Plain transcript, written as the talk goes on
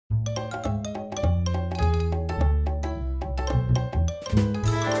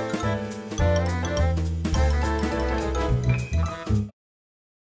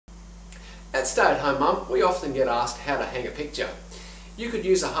At Stay at Home Mum, we often get asked how to hang a picture. You could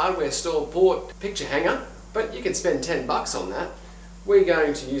use a hardware store bought picture hanger, but you could spend $10 on that. We're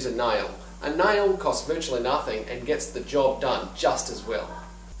going to use a nail. A nail costs virtually nothing and gets the job done just as well.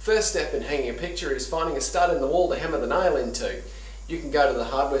 First step in hanging a picture is finding a stud in the wall to hammer the nail into. You can go to the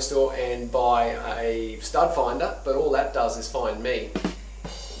hardware store and buy a stud finder, but all that does is find me.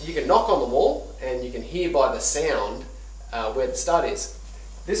 You can knock on the wall and you can hear by the sound where the stud is.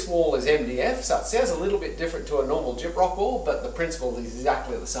 This wall is MDF, so it sounds a little bit different to a normal gyprock wall, but the principle is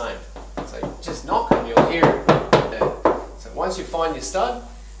exactly the same. So you just knock and you'll hear it. So once you find your stud,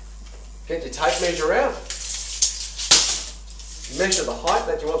 get your tape measure out, measure the height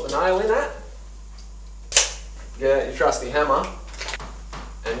that you want the nail in at, get out your trusty hammer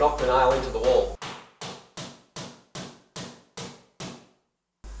and knock the nail into the wall.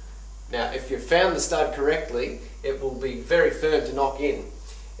 Now if you've found the stud correctly, it will be very firm to knock in.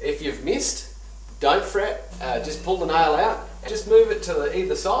 If you've missed, don't fret, just pull the nail out, just move it to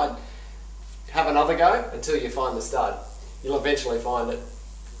either side, have another go until you find the stud. You'll eventually find it.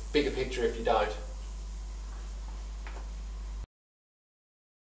 Bigger picture if you don't.